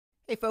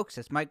Hey folks,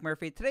 it's Mike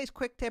Murphy. Today's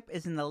quick tip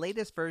is in the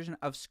latest version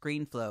of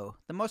Screenflow.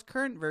 The most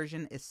current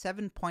version is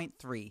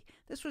 7.3.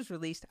 This was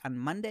released on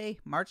Monday,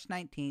 March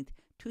 19th,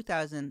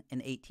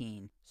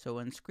 2018. So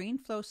when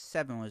Screenflow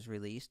 7 was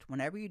released,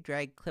 whenever you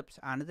drag clips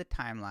onto the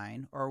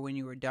timeline, or when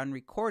you were done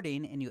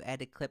recording and you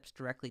added clips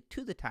directly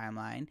to the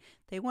timeline,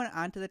 they went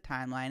onto the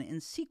timeline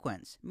in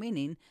sequence,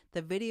 meaning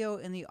the video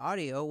and the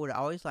audio would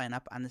always line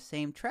up on the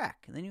same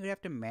track. And then you would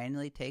have to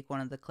manually take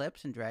one of the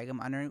clips and drag them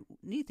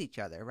underneath each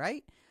other,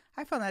 right?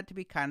 I found that to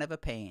be kind of a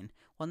pain.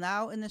 Well,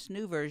 now in this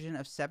new version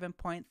of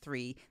 7.3,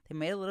 they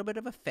made a little bit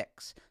of a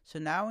fix. So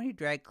now when you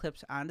drag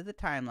clips onto the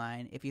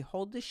timeline, if you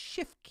hold the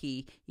shift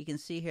key, you can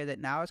see here that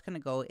now it's going to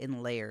go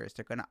in layers.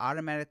 They're going to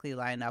automatically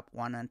line up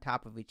one on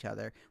top of each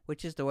other,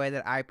 which is the way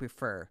that I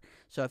prefer.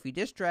 So if you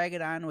just drag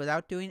it on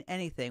without doing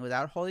anything,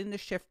 without holding the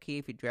shift key,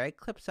 if you drag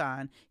clips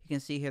on, you can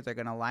see here they're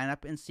going to line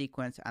up in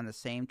sequence on the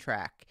same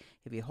track.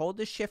 If you hold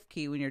the shift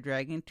key when you're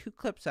dragging two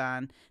clips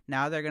on,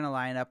 now they're going to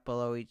line up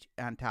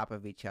on top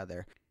of each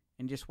other.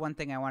 And just one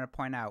thing I want to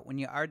point out, when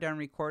you are done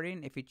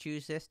recording, if you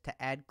choose this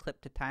to add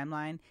clip to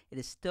timeline, it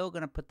is still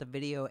going to put the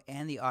video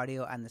and the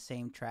audio on the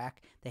same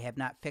track. They have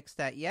not fixed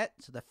that yet,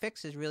 so the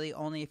fix is really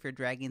only if you're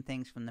dragging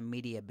things from the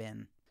media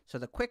bin. So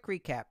the quick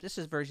recap, this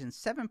is version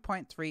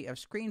 7.3 of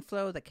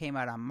Screenflow that came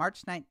out on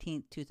March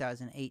 19th,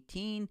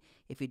 2018.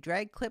 If you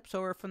drag clips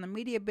over from the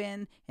media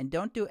bin and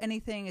don't do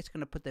anything, it's going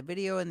to put the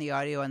video and the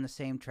audio on the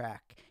same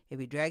track. If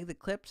you drag the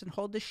clips and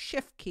hold the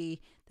shift key,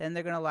 then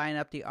they're going to line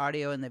up the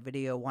audio and the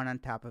video one on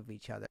top of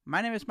each other.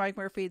 My name is Mike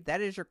Murphy. That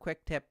is your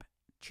quick tip.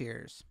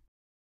 Cheers.